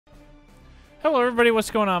Hello, everybody.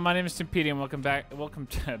 What's going on? My name is Timpedia, and welcome back.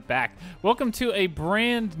 Welcome to a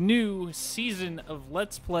brand new season of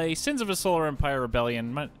Let's Play Sins of a Solar Empire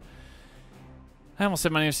Rebellion. I almost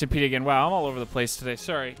said my name is Timpedia again. Wow, I'm all over the place today.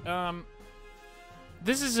 Sorry.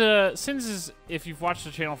 This is Sins is. If you've watched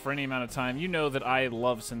the channel for any amount of time, you know that I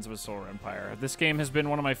love Sins of a Solar Empire. This game has been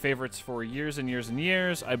one of my favorites for years and years and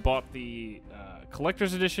years. I bought the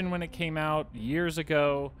collector's edition when it came out years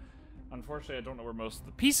ago. Unfortunately, I don't know where most of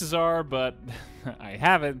the pieces are, but I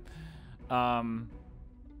haven't.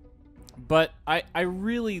 But I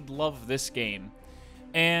really love this game,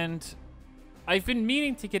 and I've been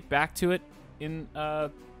meaning to get back to it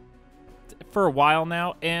for a while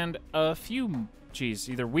now. And a few,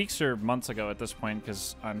 either weeks or months ago at this point,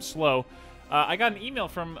 because I'm slow, I got an email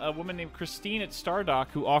from a woman named Christine at Stardock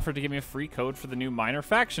who offered to give me a free code for the new Minor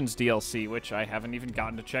Factions DLC, which I haven't even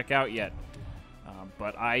gotten to check out yet.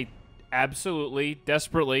 But I absolutely,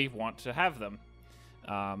 desperately want to have them.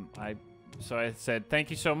 So I said, thank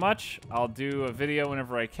you so much. I'll do a video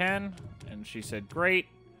whenever I can. And she said, great.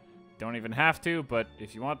 Don't even have to, but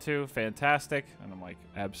if you want to, fantastic. And I'm like,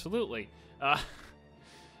 absolutely. Yeah,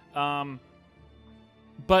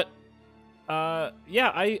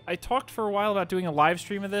 I talked for a while about doing a live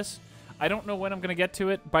stream of this. I don't know when I'm going to get to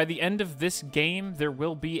it. By the end of this game, there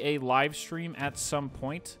will be a live stream at some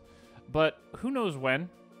point. But who knows when.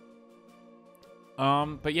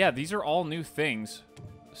 But yeah, these are all new things.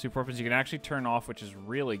 Super weapons you can actually turn off, which is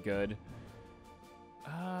really good.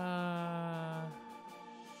 I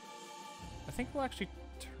think we'll actually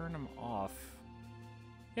turn them off.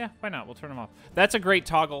 Yeah, why not? We'll turn them off. That's a great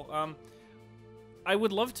toggle. I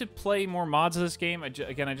would love to play more mods of this game.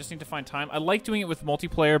 Again, I just need to find time. I like doing it with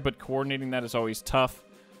multiplayer, but coordinating that is always tough.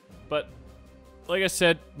 But like I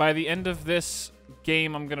said, by the end of this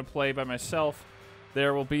game I'm going to play by myself,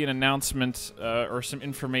 there will be an announcement or some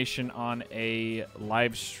information on a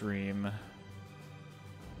live stream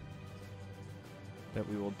that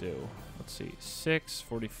we will do. Let's see,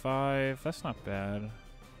 6:45. That's not bad.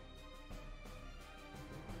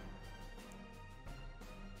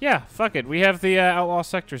 Yeah, fuck it. We have the Outlaw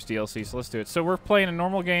Sectors DLC, so let's do it. So we're playing a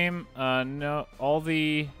normal game. No, all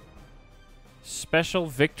the special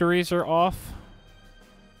victories are off.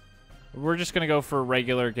 We're just gonna go for a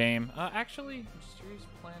regular game. Actually, Mysterious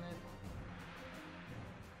Planet.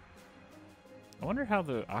 I wonder how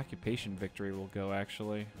the occupation victory will go,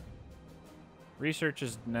 actually. Research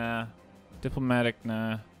is nah. Diplomatic,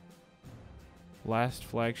 nah. Last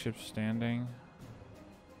flagship standing.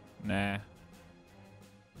 Nah.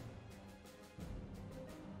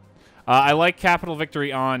 I like capital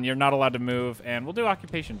victory on. You're not allowed to move, and we'll do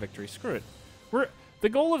occupation victory. Screw it. The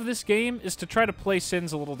goal of this game is to try to play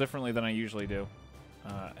Sins a little differently than I usually do.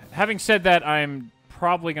 Having said that, I'm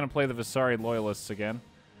probably going to play the Visari Loyalists again.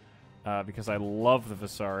 Because I love the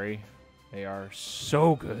Visari. They are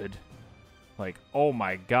so good. Like, oh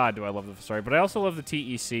my god, do I love the Visari. But I also love the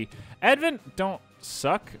TEC. Advent don't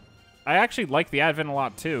suck. I actually like the Advent a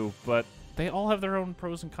lot too, but they all have their own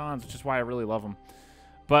pros and cons, which is why I really love them.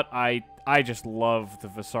 But I just love the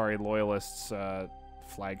Visari Loyalists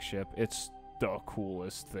flagship. It's the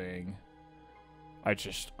coolest thing. I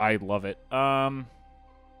love it. Man,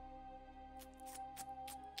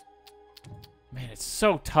 it's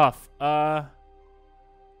so tough. I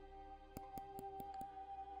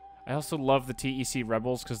also love the TEC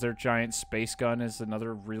Rebels because their giant space gun is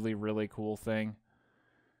another really, really cool thing.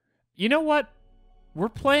 You know what? We're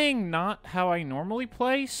playing not how I normally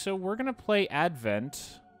play, so we're gonna play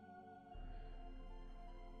Advent.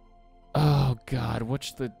 Oh god,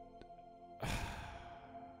 what's the...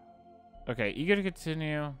 Okay, eager to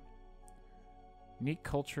continue. Unique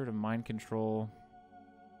culture to mind control.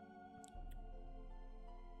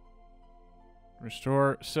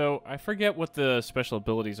 Restore. So, I forget what the special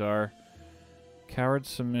abilities are. Coward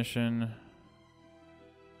submission.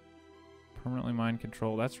 Permanently mind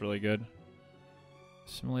control. That's really good.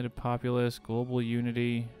 Assimilated populace. Global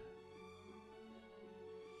unity.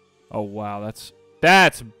 Oh, wow.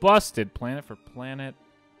 That's busted. Planet for planet.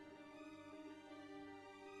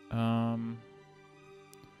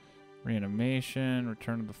 Reanimation,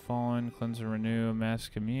 Return of the Fallen, Cleanse and Renew, Mass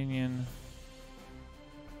Communion.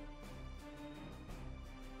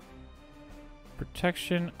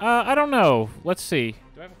 Protection. I don't know. Let's see.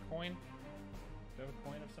 Do I have a coin? Do I have a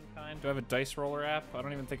coin of some kind? Do I have a dice roller app? I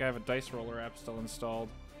don't even think I have a dice roller app still installed.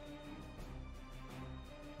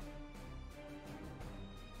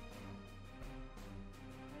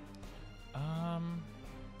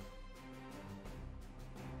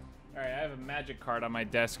 Alright, I have a magic card on my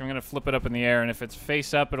desk. I'm going to flip it up in the air, and if it's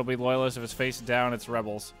face up, it'll be Loyalists. If it's face down, it's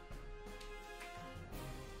Rebels.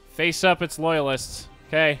 Face up, it's loyalists.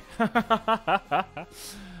 Okay.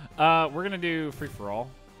 We're gonna do free-for-all.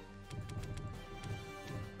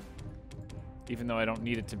 Even though I don't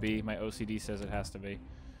need it to be. My OCD says it has to be.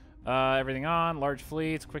 Everything on. Large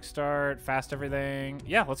fleets. Quick start. Fast everything.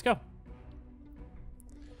 Yeah, let's go.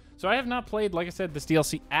 So I have not played, like I said, this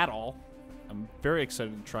DLC at all. I'm very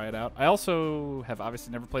excited to try it out. I also have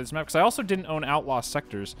obviously never played this map because I also didn't own Outlaw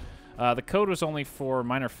Sectors. The code was only for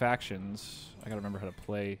minor factions. I gotta remember how to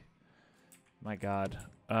play. My God.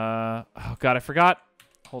 Oh, God, I forgot.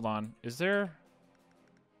 Hold on. Is there...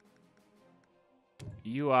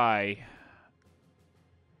 UI...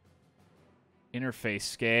 Interface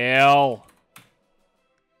scale.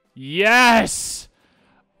 Yes!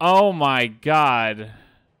 Oh my God.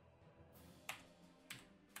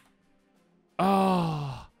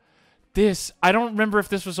 Oh. This. I don't remember if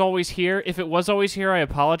this was always here. If it was always here, I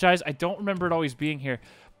apologize. I don't remember it always being here.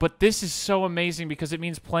 But this is so amazing because it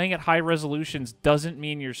means playing at high resolutions doesn't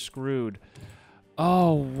mean you're screwed.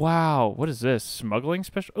 Oh, wow. What is this? Smuggling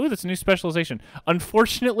special? Oh, that's a new specialization.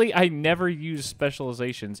 Unfortunately, I never use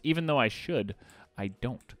specializations, even though I should. I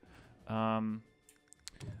don't. All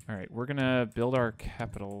right, we're going to build our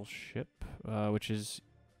capital ship, which is...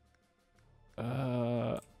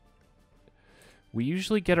 we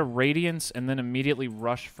usually get a Radiance and then immediately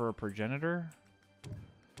rush for a Progenitor.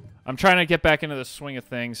 I'm trying to get back into the swing of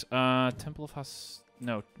things. Temple of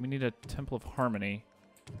No, we need a Temple of Harmony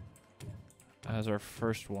as our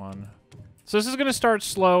first one. So this is going to start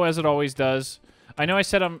slow, as it always does. I know I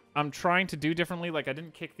said I'm trying to do differently. Like, I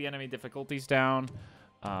didn't kick the enemy difficulties down,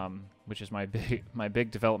 which is my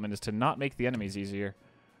big development, is to not make the enemies easier.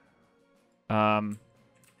 But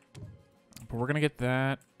we're going to get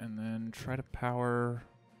that, and then try to power...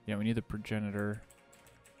 Yeah, we need the Progenitor.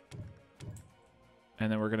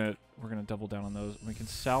 And then we're gonna double down on those. We can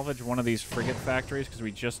salvage one of these frigate factories because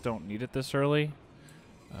we just don't need it this early.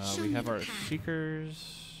 We have our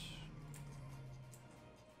Seekers.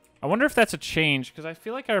 I wonder if that's a change, because I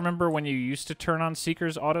feel like I remember when you used to turn on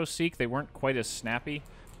Seekers auto-seek, they weren't quite as snappy.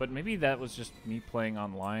 But maybe that was just me playing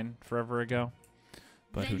online forever ago.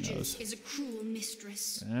 But who knows? Is a cruel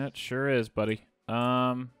mistress. It sure is, buddy.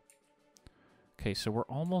 Okay, so we're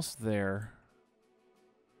almost there.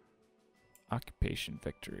 Occupation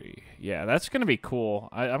victory. Yeah, that's going to be cool.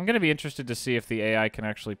 I'm going to be interested to see if the AI can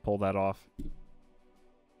actually pull that off.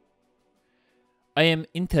 I am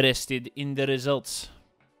interested in the results.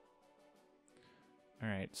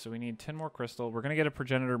 Alright, so we need 10 more crystal. We're going to get a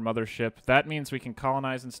Progenitor mothership. That means we can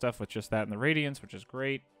colonize and stuff with just that and the Radiance, which is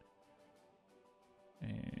great.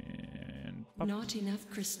 And... Not enough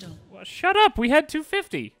crystal. Well, shut up! We had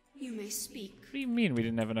 250! You may speak. What do you mean we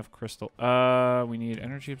didn't have enough crystal? We need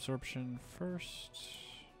energy absorption first.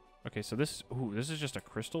 Okay, so this... Ooh, this is just a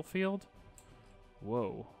crystal field?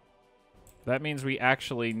 Whoa. That means we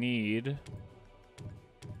actually need...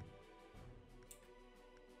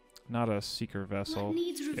 Not a Seeker vessel.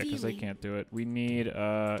 Yeah, because they can't do it. We need,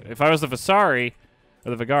 if I was the Vasari,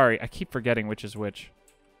 or the Vigari, I keep forgetting which is which.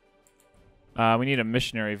 We need a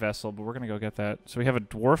missionary vessel, but we're going to go get that. So we have a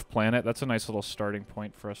dwarf planet. That's a nice little starting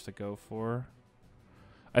point for us to go for.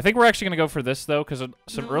 I think we're actually going to go for this, though, because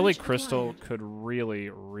some early crystal could really,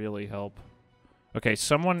 really help. Okay,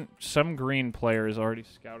 some green player has already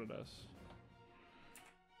scouted us.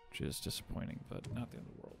 Which is disappointing, but not the end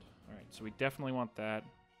of the world. All right, so we definitely want that.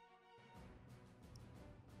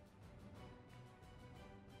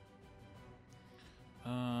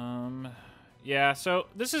 Yeah, so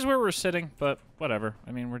this is where we're sitting, but whatever.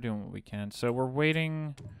 I mean, we're doing what we can. So we're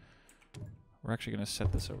waiting. We're actually going to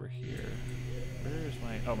set this over here. Where's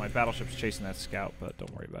my... Oh, my battleship's chasing that scout, but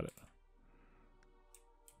don't worry about it.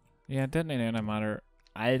 Yeah, detonate antimatter.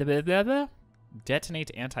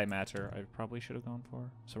 Detonate antimatter. I probably should have gone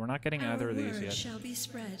for. So we're not getting either of these yet. Shall be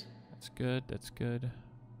spread. That's good. That's good.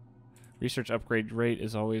 Research upgrade rate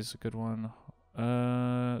is always a good one.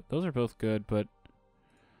 Those are both good, but...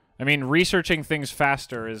 I mean, researching things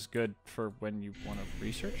faster is good for when you want to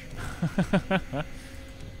research.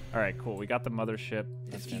 All right, cool. We got the mothership.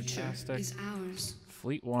 That's fantastic. Is ours.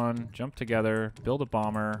 Fleet 1, jump together, build a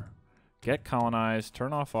bomber, get colonized,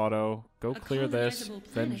 turn off auto, go clear this,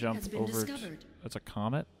 then jump over. That's a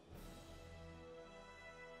comet?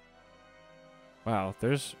 Wow,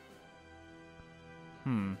 there's...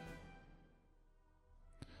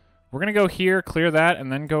 We're going to go here, clear that, and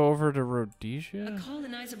then go over to Rhodesia? A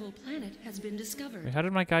colonizable planet has been discovered. Wait, how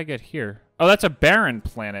did my guy get here? Oh, that's a barren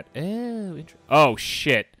planet. Oh,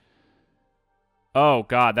 shit. Oh,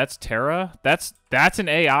 God, that's Terra? That's an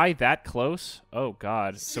AI that close? Oh,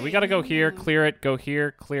 God. So we got to go here, clear it, go here,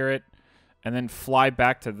 clear it, and then fly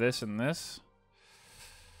back to this and this?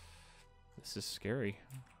 This is scary.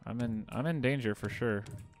 I'm in danger for sure.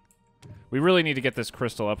 We really need to get this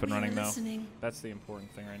crystal up and running, though. That's the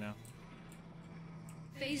important thing right now.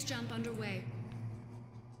 Phase jump underway.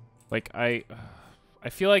 Like, I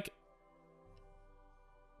feel like...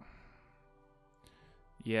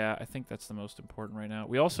 Yeah, I think that's the most important right now.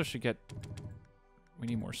 We also should get... We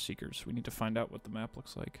need more seekers. We need to find out what the map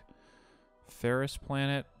looks like. Ferris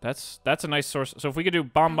planet. That's a nice source. So if we could do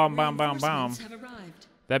bomb, bomb, bomb, bomb, bomb,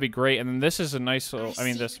 that'd be great. And then this is a nice little... I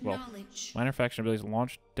mean, this... Well, minor faction abilities.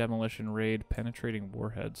 Launch, demolition, raid, penetrating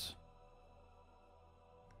warheads.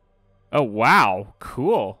 Oh, wow.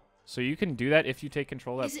 Cool. So you can do that if you take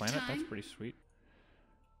control of that planet? That's pretty sweet.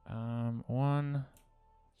 1,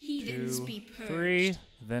 2, 3.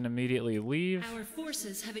 Then immediately leave. Our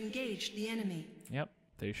forces have engaged the enemy. Yep,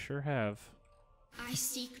 they sure have. I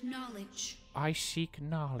seek knowledge. I seek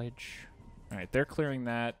knowledge. All right, they're clearing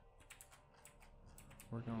that.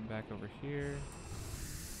 We're going back over here.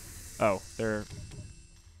 Oh, they're...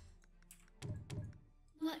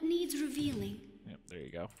 What needs revealing? Yep, there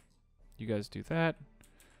you go. You guys do that.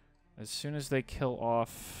 As soon as they kill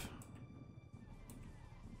off...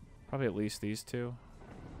 Probably at least these two.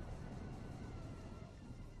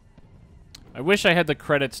 I wish I had the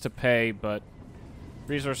credits to pay, but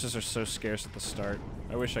resources are so scarce at the start.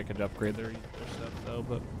 I wish I could upgrade their stuff, though,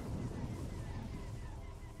 but...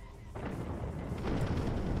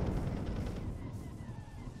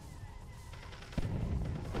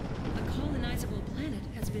 A colonizable planet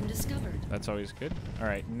has been discovered. That's always good. All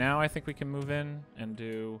right, now I think we can move in and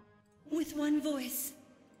do... With one voice.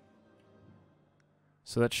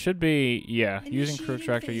 So that should be, yeah, using crew Initiating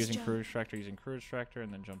extractor, phase using jump. crew extractor, using crew extractor,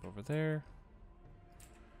 and then jump over there.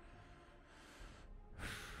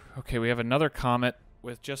 Okay, we have another comet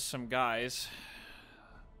with just some guys.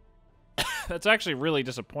 That's actually really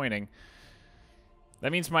disappointing.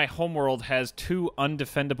 That means my homeworld has 2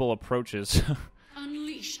 undefendable approaches,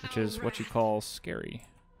 Unleash which our is what you wrath. call scary.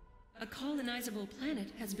 A colonizable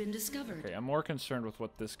planet has been discovered. Okay, I'm more concerned with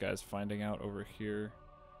what this guy's finding out over here.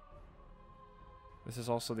 This is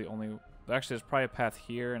also the only... Actually, there's probably a path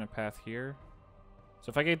here and a path here. So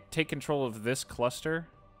if I could take control of this cluster,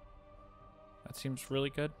 that seems really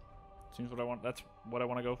good. Seems what I want. That's what I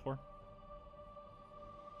want to go for.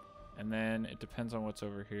 And then it depends on what's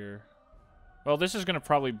over here. Well, this is going to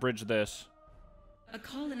probably bridge this. A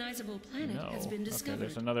colonizable planet No. has been discovered. Okay,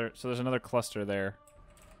 there's another... So there's another cluster there.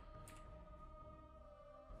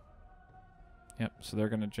 Yep, so they're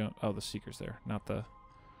going to jump... Oh, the Seeker's there, not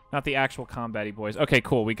the actual combat-y boys. Okay,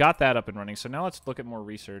 cool. We got that up and running. So now let's look at more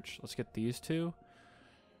research. Let's get these 2.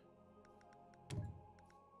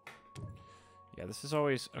 Yeah, this is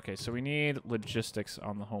always... Okay, so we need logistics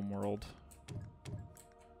on the homeworld.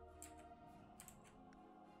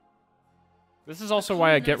 This is also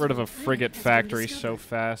why I get rid of a frigate factory so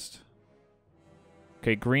fast.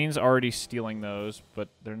 Okay, green's already stealing those, but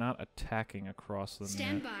they're not attacking across them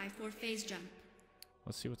Stand yet. by for phase jump.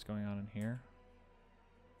 Let's see what's going on in here.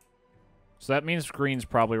 So that means green's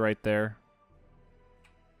probably right there.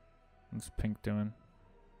 What's pink doing?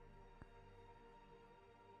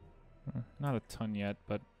 Not a ton yet,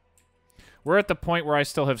 but we're at the point where I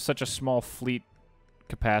still have such a small fleet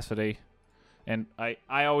capacity, and I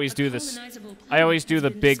always do this. I always do the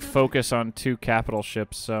big focus on 2 capital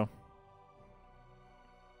ships. So,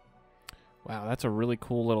 wow, that's a really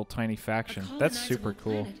cool little tiny faction. That's super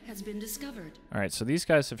cool. Has been discovered. All right, so these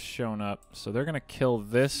guys have shown up, so they're gonna kill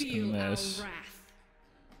this and this. Our wrath.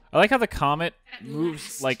 I like how the comet At moves,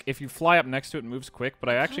 last. like, if you fly up next to it, it moves quick, but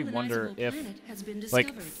I actually wonder Colonizable if, planet has been like,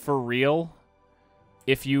 discovered. for real,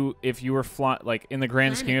 if you were flying, like, in the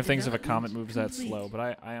grand Planet scheme of things, if a development comet moves that complete. slow, but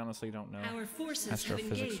I honestly don't know Our forces have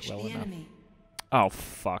astrophysics engaged well the enough. enemy. Oh,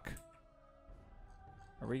 fuck.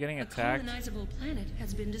 Are we getting A attacked? colonizable planet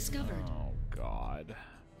has been discovered. Oh, God.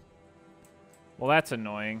 Well, that's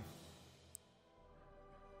annoying.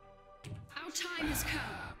 Our time has come.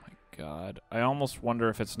 God. I almost wonder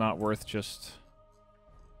if it's not worth just...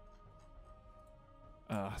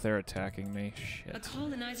 they're attacking me. A Shit.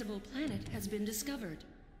 colonizable planet has been discovered.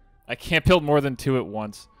 I can't build more than 2 at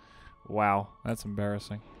once. Wow, that's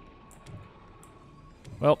embarrassing.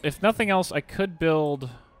 Well, if nothing else, I could build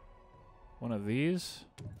one of these.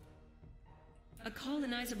 A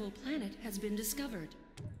colonizable planet has been discovered.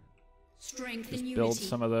 Strength Just and unity. build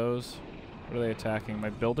some of those. What are they attacking? My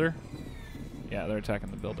builder? Yeah, they're attacking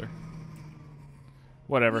the builder.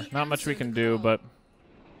 Whatever. Not much we can do, but...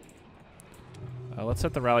 let's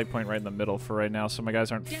set the rally point right in the middle for right now so my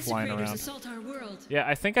guys aren't flying Desecrators around. assault our world. Yeah,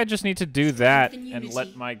 I think I just need to do that and and let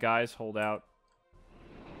unity. my guys hold out.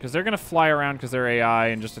 Because they're going to fly around because they're AI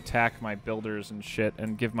and just attack my builders and shit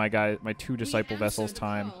and give my 2 disciple vessels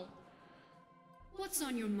time. Call. What's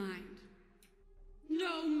on your mind?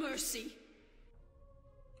 No mercy.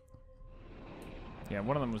 Yeah,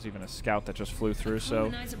 one of them was even a scout that just flew through, so...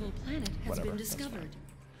 Colonizable planet has whatever, been discovered.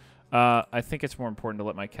 I think it's more important to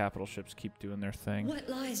let my capital ships keep doing their thing. What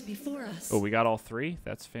lies before us? Oh, we got all 3?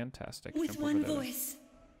 That's fantastic. With one voice.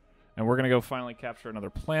 And we're going to go finally capture another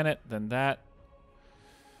planet, then that.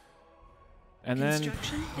 And then...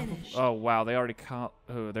 Finished. Oh, wow, they already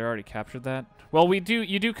they already captured that? Well, you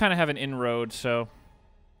do kind of have an inroad, so...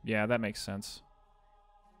 Yeah, that makes sense.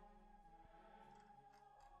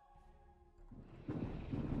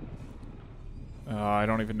 I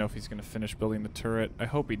don't even know if he's going to finish building the turret. I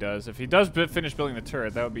hope he does. If he does finish building the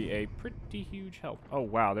turret, that would be a pretty huge help. Oh,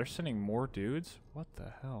 wow. They're sending more dudes? What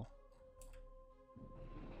the hell?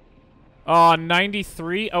 Oh,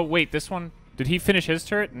 93? Oh, wait. This one... Did he finish his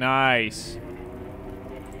turret? Nice.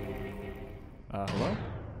 Hello?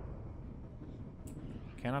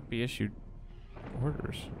 Cannot be issued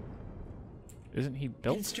orders. Isn't he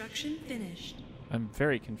built? Construction finished. I'm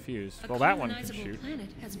very confused. Well, that one can shoot. Planet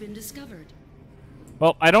has been discovered.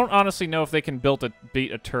 Well, I don't honestly know if they can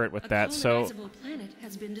beat a turret with that, so... Planet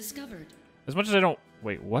has been discovered. As much as I don't...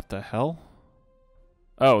 Wait, what the hell?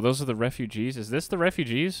 Oh, those are the refugees? Is this the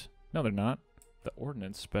refugees? No, they're not. The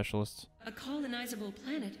ordnance specialists. A colonizable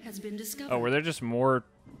planet has been discovered. Oh, were there just more...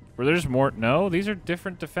 Were there just more... No, these are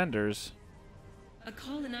different defenders. A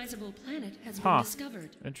colonizable planet has been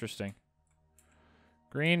discovered. Interesting.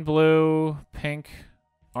 Green, blue, pink,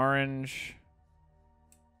 orange...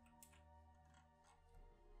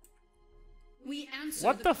 We answer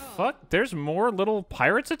what the fuck? There's more little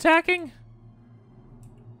pirates attacking?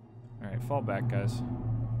 Alright, fall back, guys.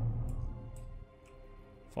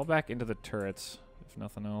 Fall back into the turrets, if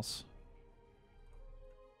nothing else.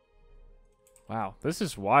 Wow, this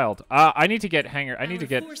is wild. I need to get hangar. I need to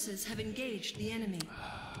get... forces have engaged the enemy.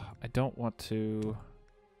 I don't want to...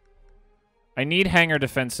 I need hangar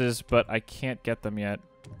defenses, but I can't get them yet.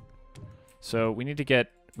 So we need to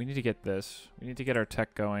get... We need to get this. We need to get our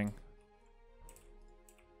tech going.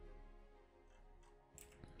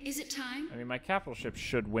 Is it time? I mean, my capital ship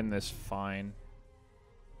should win this fine.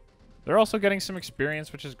 They're also getting some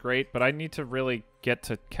experience, which is great, but I need to really get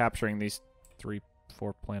to capturing these 3-4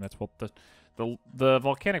 planets. Well, the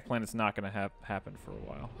volcanic planet's not going to happen for a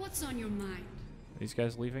while. What's on your mind? Are these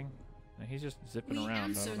guys leaving? No, he's just zipping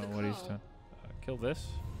around. I don't know what he's doing. Kill this.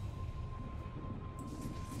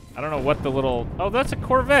 I don't know what the little... Oh, that's a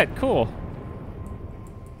Corvette. Cool.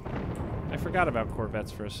 I forgot about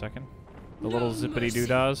Corvettes for a second. The little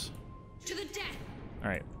zippity-doo-dahs. To the death. All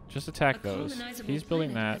right, just attack those. He's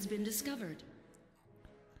building that. Has been discovered.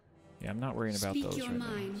 Yeah, I'm not worrying about those right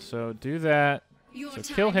now. So do that. So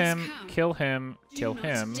kill him, kill him, kill Do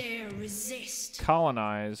him. not dare resist.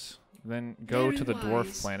 Colonize, then go Very to the dwarf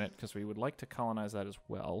wise. planet, because we would like to colonize that as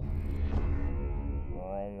well.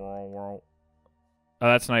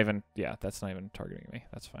 That's not even... Yeah, that's not even targeting me.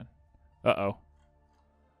 That's fine. Uh-oh.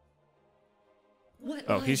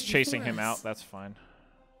 Oh, he's chasing him out. That's fine.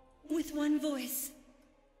 With one voice.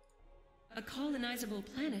 A colonizable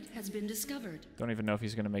planet has been discovered. Don't even know if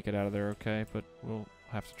he's going to make it out of there okay, but we'll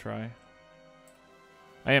have to try.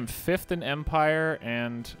 I am 5th in Empire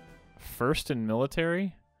and 1st in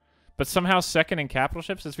military, but somehow 2nd in capital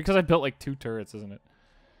ships. It's because I built like 2 turrets, isn't it?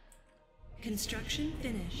 Construction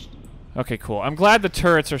finished. Okay, cool. I'm glad the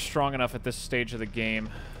turrets are strong enough at this stage of the game.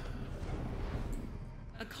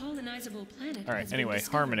 A colonizable planet. All right. Has Anyway,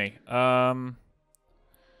 been harmony.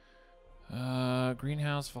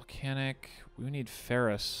 Greenhouse, volcanic. We need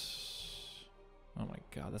ferrous. Oh my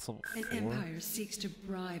God, that's level 4. An empire seeks to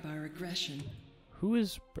bribe our aggression. Who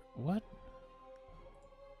is what?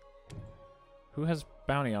 Who has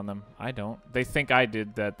bounty on them? I don't. They think I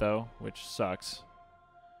did that though, which sucks.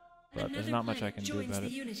 But there's not much I can do about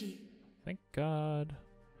it. Unity. Thank God.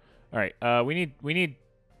 All right. We need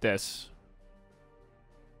this.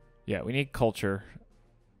 Yeah, we need culture.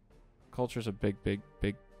 Culture's a big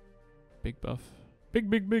buff.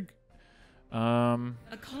 Big. A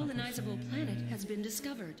colonizable planet has been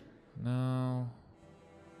discovered. No.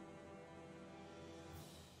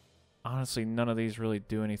 Honestly, none of these really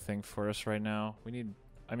do anything for us right now. We need...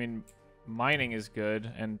 I mean, mining is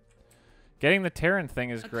good, and getting the Terran thing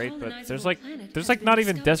is great, but there's like not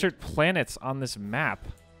even desert planets on this map.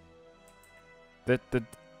 The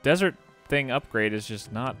desert thing upgrade is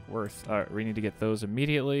just not worth... we need to get those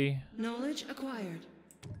immediately. Knowledge acquired.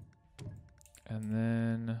 And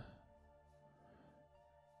then...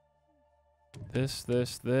 This.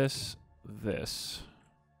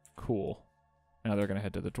 Cool. Now they're going to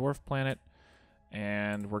head to the dwarf planet.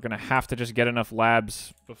 And we're going to have to just get enough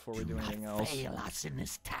labs before we do anything else. Fail us in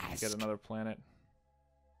this task. Get another planet.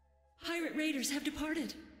 Pirate raiders have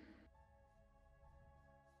departed.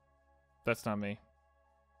 That's not me.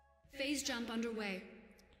 Phase jump underway.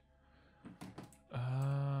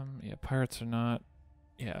 Yeah, pirates are not.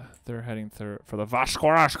 Yeah, they're heading for the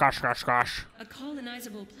Vascorash. A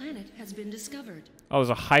colonizable planet has been discovered. Oh, there's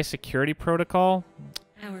a high security protocol?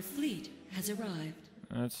 Our fleet has arrived.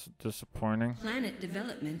 That's disappointing. Planet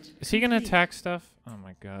development. Is he going to complete. attack stuff? Oh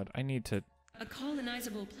my god, I need to... A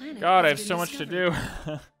colonizable planet. God, I has have been so much to discovered.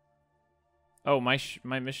 do. Oh, my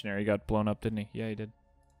missionary got blown up, didn't he? Yeah, he did.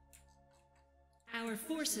 Our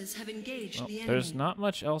forces have engaged Well, the enemy. there's not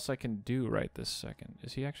much else I can do right this second.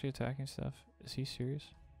 Is he actually attacking stuff? Is he serious?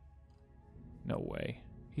 No way.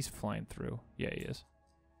 He's flying through. Yeah, he is.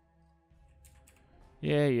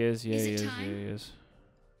 Yeah, he is. Yeah, Is he it is. time? Yeah, he is.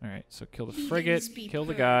 Alright, so kill the Heathens frigate. be Kill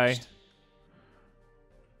the guy. purged.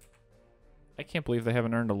 I can't believe they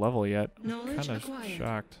haven't earned a level yet. I'm Knowledge kind of acquired.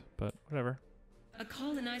 shocked, but whatever. A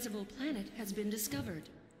colonizable planet has been discovered.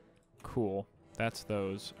 Cool. That's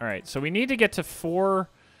those. Alright, so we need to get to 4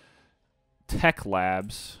 tech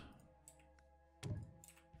labs.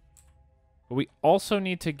 But we also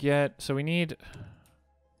need to get... So we need...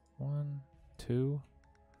 1, 2...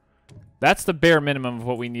 That's the bare minimum of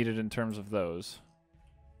what we needed in terms of those.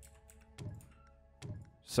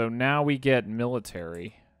 So now we get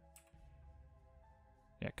military.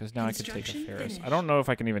 Yeah, because now I can take a Construction Ferris. I finished. don't know if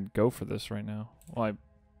I can even go for this right now. Well, I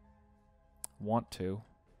want to.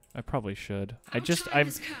 I probably should.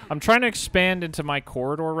 I'm trying to expand into my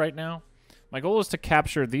corridor right now. My goal is to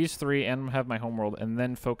capture these 3 and have my homeworld, and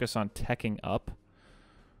then focus on teching up.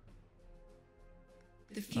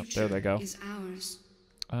 The Oh, future there they go. is ours.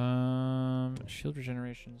 Shield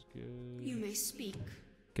regeneration's good. You may speak.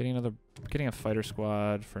 Getting a fighter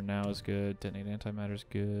squad for now is good. Detonate antimatter's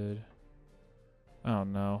good. Oh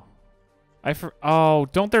no. Oh,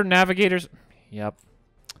 don't their navigators... Yep.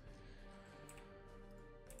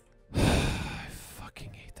 I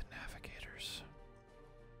fucking hate the navigators.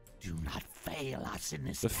 Do not fail us in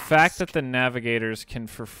this The task. fact that the navigators can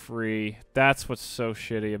for free, that's what's so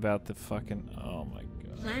shitty about the fucking... Oh my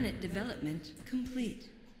god. Planet development complete.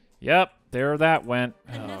 Yep, there that went.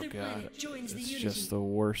 Another Oh god. planet joins the It's Unity. just the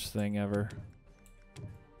worst thing ever.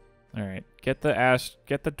 Alright, get the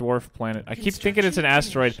dwarf planet. I keep thinking it's an Construction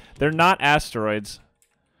asteroid. finished. They're not asteroids.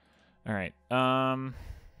 Alright, so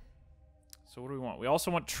what do we want? We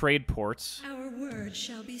also want trade ports. Our word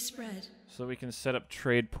shall be spread. So we can set up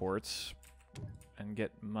trade ports and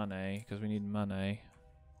get money, because we need money.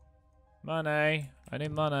 Money! I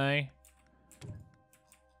need money.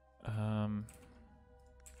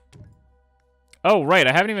 Oh, right,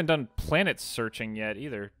 I haven't even done planet searching yet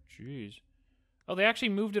either. Jeez. Oh, they actually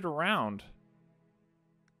moved it around.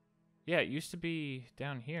 Yeah, it used to be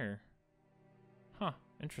down here. Huh,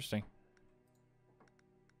 interesting.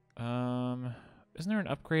 Isn't there an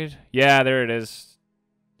upgrade? Yeah, there it is.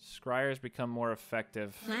 Scryers become more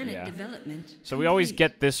effective. Planet Yeah. development. So we always complete.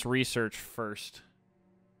 get this research first.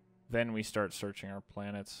 Then we start searching our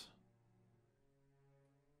planets.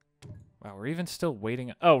 Wow, we're even still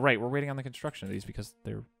waiting. Oh, right, we're waiting on the construction of these because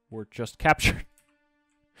they were just captured.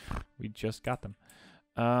 We just got them.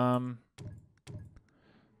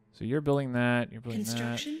 So you're building that. You're building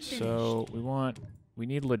that. Construction So we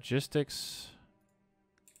need logistics.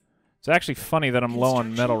 It's actually funny that I'm low on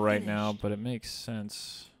metal Construction right now, finished. but it makes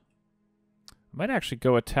sense. I might actually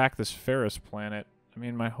go attack this Ferris planet. I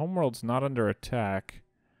mean, my homeworld's not under attack.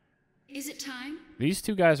 Is it time? These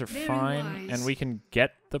 2 guys are Very fine, wise. and we can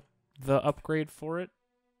get the upgrade for it.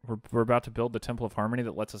 We're about to build the Temple of Harmony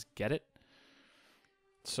that lets us get it.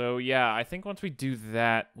 So yeah, I think once we do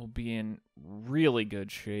that, we'll be in really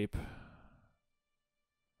good shape.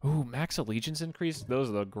 Ooh, max allegiance increase. Those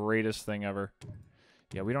are the greatest thing ever.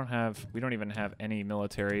 Yeah, we don't even have any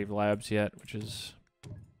military labs yet, which is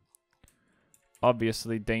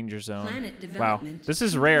obviously danger zone. Planet Wow, development. this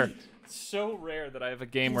is rare. complete. It's so rare that I have a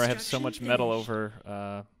game where I have so much Construction metal finished.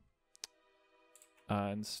 over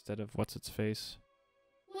instead of what's its face.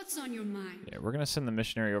 What's on your mind? Yeah, we're gonna send the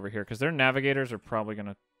missionary over here because their navigators are probably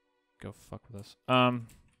gonna go fuck with us.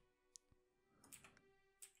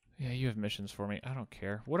 Yeah, you have missions for me. I don't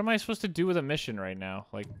care. What am I supposed to do with a mission right now?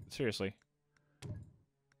 Like, seriously.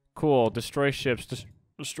 Cool. Destroy ships.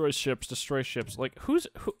 Destroy ships. Destroy ships. Like,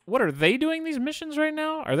 what are they doing these missions right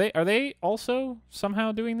now? Are they also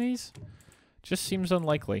somehow doing these? Just seems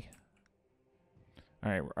unlikely.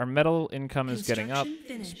 All right, our metal income is getting up, Construction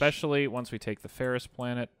finished. especially once we take the Ferris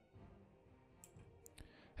planet.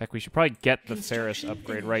 Heck, we should probably get the Ferris Construction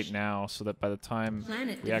upgrade finished. right now so that by the time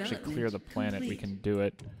Planet we actually clear the development planet, we complete. can do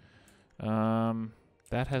it.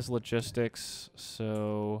 That has logistics,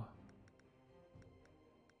 so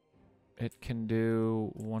it can do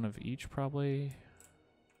one of each probably.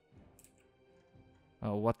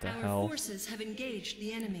 Oh, what the Our hell? forces have engaged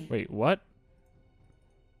the enemy. Wait, what?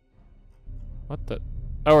 What the?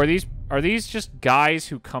 Oh, are these just guys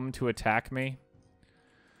who come to attack me?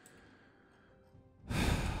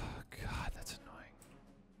 God, that's annoying.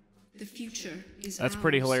 The future is That's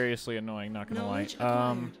pretty ours. hilariously annoying, not gonna lie. Knowledge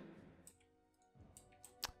acquired.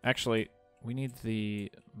 Actually, we need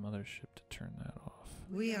the mothership to turn that off.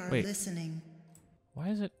 We are Wait. listening. Why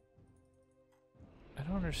is it? I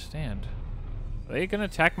don't understand. Are they gonna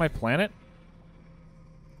attack my planet?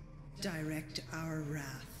 Direct our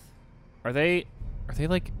wrath. Are they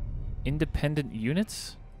like independent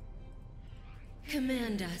units?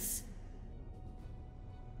 Command us.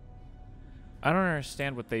 I don't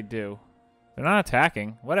understand what they do. They're not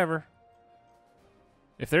attacking. Whatever.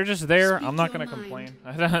 If they're just there, Speak I'm not your gonna mind.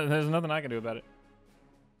 complain. There's nothing I can do about it.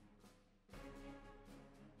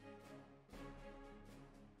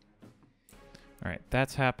 Alright,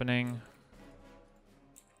 that's happening.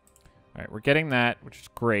 Alright, we're getting that, which is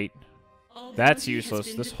great. All That's bounty has useless.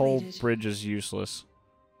 been This whole depleted. bridge is useless.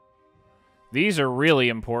 These are really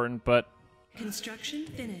important, but Construction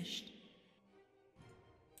finished.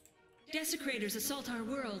 Desecrators assault our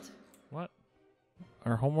world. what?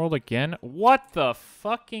 Our homeworld again? What the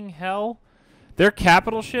fucking hell? Their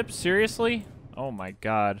capital ship? Seriously? Oh my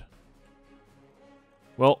god.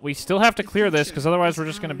 Well, we still have to The clear this, future because otherwise is we're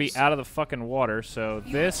just going to be ours. out of the fucking water. So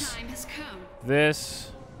Your this, time has come.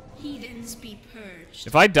 this... Heathens be purged.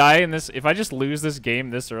 If I die in this, if I just lose this game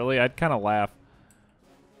this early, I'd kind of laugh.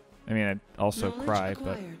 I mean, I'd also Knowledge cry,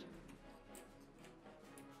 but... acquired.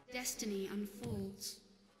 Destiny unfolds.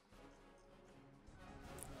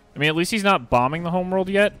 I mean, at least he's not bombing the homeworld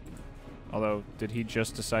yet. Although, did he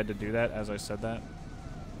just decide to do that as I said that?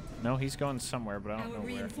 No, he's going somewhere, but I don't Our know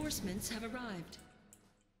where. reinforcements have arrived.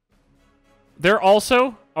 They're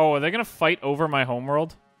also... Oh, are they going to fight over my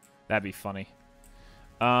homeworld? That'd be funny.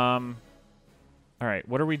 Alright,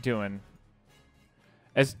 what are we doing?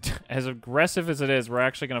 As aggressive as it is, we're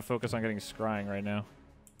actually going to focus on getting scrying right now.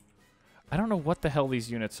 I don't know what the hell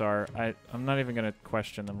these units are. I'm not even going to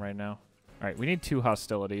question them right now. Alright, we need 2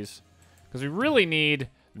 hostilities. Because we really need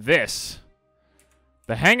this.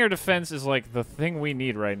 The hangar defense is like the thing we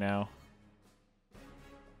need right now.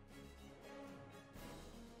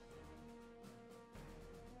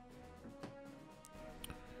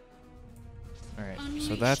 Alright, so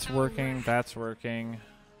Unleash that's our working, wrath. that's working.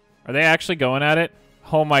 Are they actually going at it?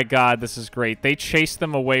 Oh my god, this is great. They chased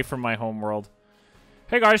them away from my homeworld.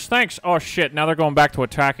 Hey guys, thanks. Oh shit, now they're going back to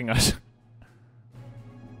attacking us.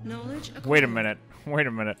 Knowledge acquired. Wait a minute. Wait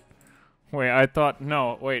a minute. Wait, I thought...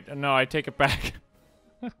 No, wait. No, I take it back.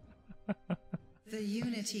 The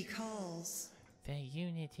unity calls. The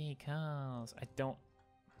Unity calls. I don't...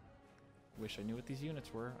 Wish I knew what these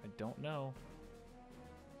units were. I don't know.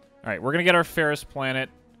 Alright, we're gonna get our Ferris planet.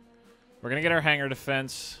 We're gonna get our hangar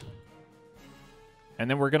defense. And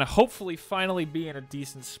then we're gonna hopefully finally be in a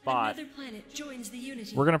decent spot. Another planet joins the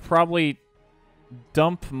unity. We're gonna probably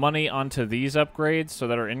dump money onto these upgrades so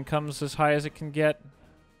that our income's as high as it can get.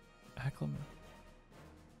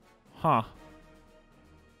 Huh.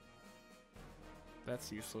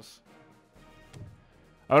 That's useless.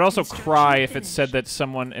 I would also Construction cry if it said finished.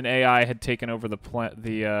 that an AI had taken over the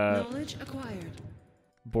Knowledge acquired.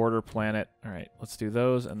 border planet. All right, let's do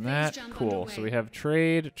those and that. jump Cool. So underway. we have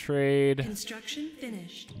trade. Construction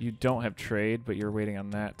finished. You don't have trade, but you're waiting on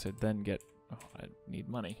that to then get... Oh, I need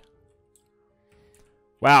money.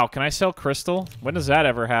 Wow, can I sell crystal? When does that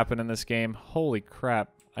ever happen in this game? Holy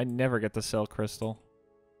crap. I never get to sell crystal.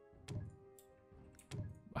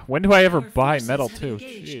 When do I ever Our buy forces metal have too?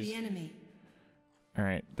 engaged the Jeez. enemy. All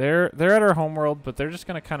right, they're at our homeworld, but they're just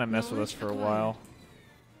gonna kind of mess with us Knowledge for a acquired. while.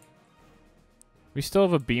 We still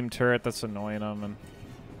have a beam turret that's annoying them, and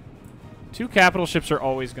 2 capital ships are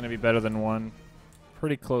always gonna be better than 1.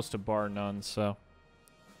 Pretty close to bar none. So,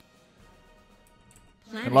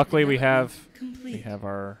 Planet and luckily we development have complete.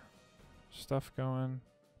 our stuff going.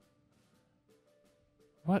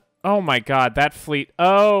 What? Oh my god, that fleet.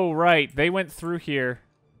 Oh, right. They went through here.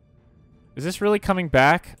 Is this really coming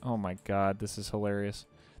back? Oh my god, this is hilarious.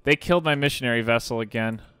 They killed my missionary vessel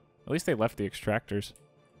again. At least they left the extractors.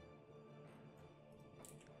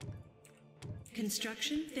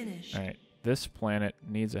 Construction finished. Alright, this planet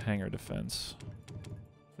needs a hangar defense.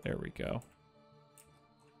 There we go.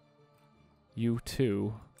 You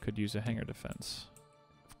too could use a hangar defense.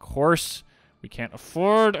 Of course, We can't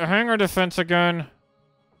afford a hangar defense again.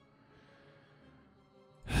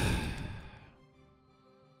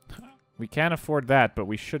 We can't afford that, but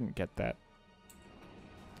we shouldn't get that.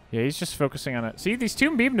 Yeah, he's just focusing on it. See, these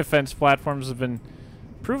two beam defense platforms have been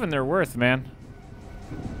proven their worth, man.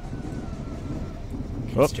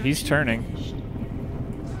 Oh, he's turning. Finished.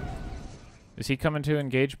 Is he coming to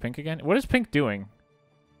engage Pink again? What is Pink doing?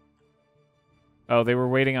 Oh, they were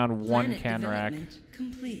waiting on one Planet Canrack. development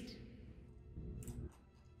complete.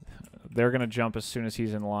 They're going to jump as soon as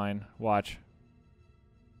he's in line. Watch.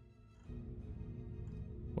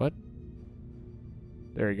 What?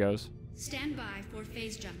 There he goes. Stand by for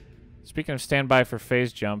phase jump. Speaking of standby for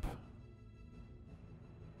phase jump.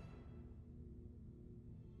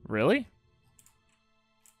 Really?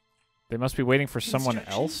 They must be waiting for someone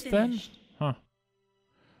Construction else then? finished. Huh.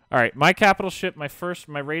 Alright, my capital ship, my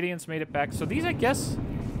Radiants made it back. So these, I guess,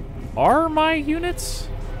 are my units?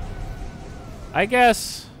 I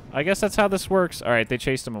guess that's how this works. Alright, they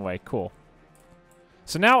chased them away. Cool.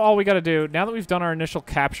 So now all we gotta do, now that we've done our initial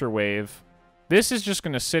capture wave, this is just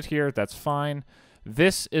gonna sit here. That's fine.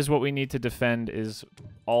 This is what we need to defend, is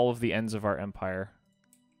all of the ends of our empire.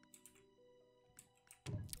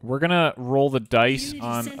 We're gonna roll the dice Unity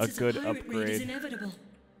on a senses good pirate raid is upgrade. inevitable.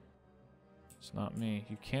 It's not me.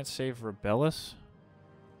 You can't save Rebellus?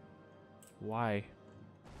 Why? You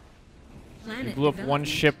Planet blew up one development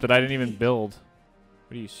ship that I didn't even complete. build.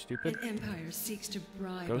 What are you, stupid? An empire seeks to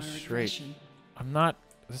bribe Go our straight. aggression. I'm not...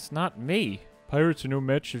 That's not me. Pirates are no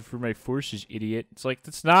match for my forces, idiot. It's like,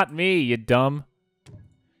 that's not me, you dumb.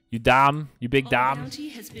 You dumb. You big All dumb. bounty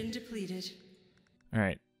has been depleted.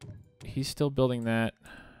 Alright. He's still building that.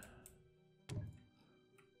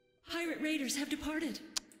 Pirate raiders have departed.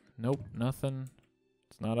 Nope, nothing.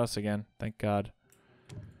 It's not us again. Thank God.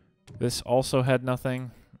 This also had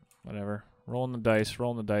nothing. Whatever. Rolling the dice.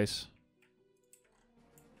 Rolling the dice.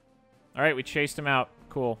 Alright, we chased him out.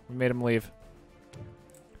 Cool. We made him leave.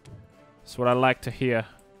 That's what I like to hear.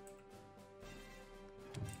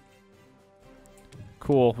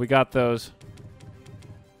 Cool. We got those.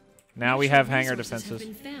 Now we have hangar Resources defenses.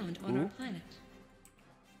 have been found on our planet.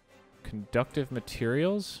 Conductive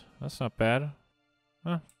materials? That's not bad.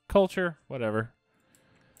 Huh. Culture? Whatever.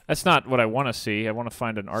 That's not what I want to see. I want to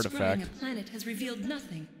find an artifact. Scrying a planet has revealed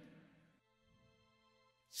nothing.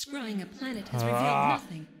 Scrying a planet has revealed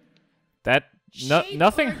nothing. That Shape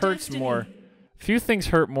nothing our hurts destiny. more. Few things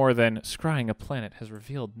hurt more than scrying a planet has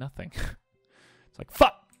revealed nothing. It's like,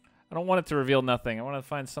 fuck! I don't want it to reveal nothing. I want to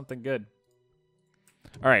find something good.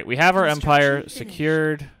 Alright, we have our empire Construction finished.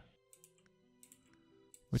 secured.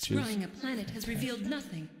 Which is... Scrying a planet has revealed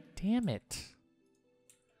nothing. Damn it.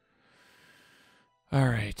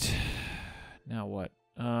 Alright. Now what?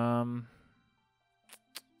 I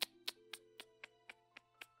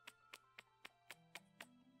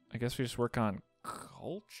guess we just work on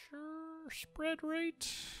culture spread rate.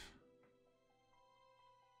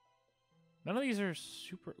 None of these are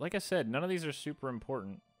super... Like I said, none of these are super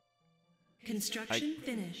important. Construction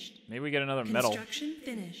finished. Maybe we get another metal. Construction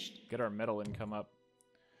finished. Get our metal income up.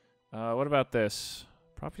 What about this?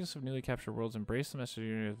 Properties of newly captured worlds. Embrace the message of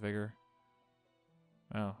unity with vigor.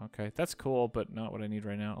 Oh, okay. That's cool, but not what I need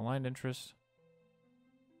right now. Aligned interest.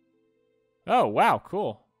 Oh, wow.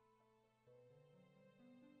 Cool.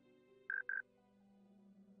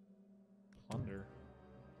 Plunder.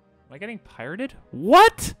 Am I getting pirated?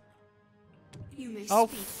 What? You may Oh,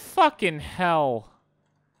 speak. fucking hell.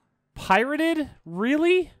 Pirated?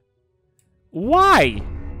 Really? Why?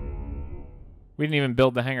 We didn't even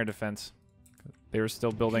build the hangar defense. They were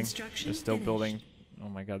still building. Construction They're still finished. building. Oh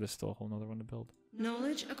my god, there's still a whole nother one to build.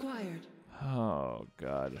 Knowledge acquired. Oh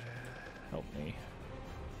god. Help me.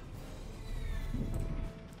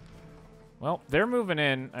 Well, they're moving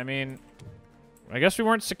in. I mean, I guess we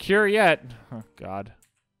weren't secure yet. Oh god.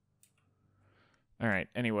 Alright,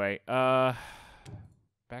 anyway. Back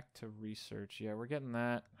to research. Yeah, we're getting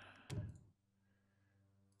that.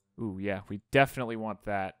 Ooh, yeah, we definitely want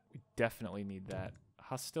that. We definitely need that.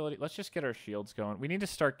 Hostility. Let's just get our shields going. We need to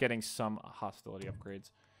start getting some hostility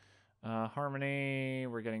upgrades. Harmony.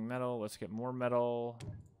 We're getting metal. Let's get more metal.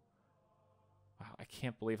 Wow, I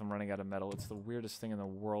can't believe I'm running out of metal. It's the weirdest thing in the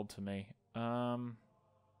world to me.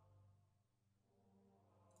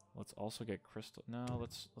 Let's also get crystal. No,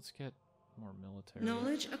 let's get more military.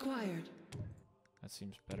 Knowledge acquired. That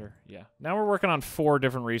seems better. Yeah. Now we're working on 4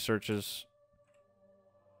 different researches.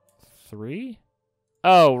 3?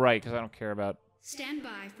 Oh, right, because I don't care about... Stand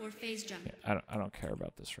by for phase jump. Yeah, I don't care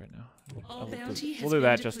about this right now. All bounty has We'll do been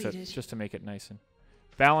that depleted. just to make it nice and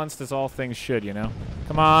balanced as all things should, you know.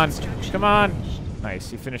 Come on, Construction come on. finished.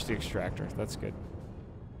 Nice, you finished the extractor. That's good.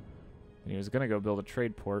 He was going to go build a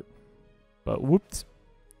trade port. But whoops.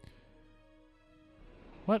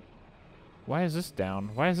 What? Why is this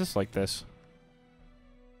down? Why is this like this?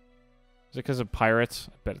 Is it because of pirates?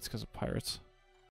 I bet it's because of pirates.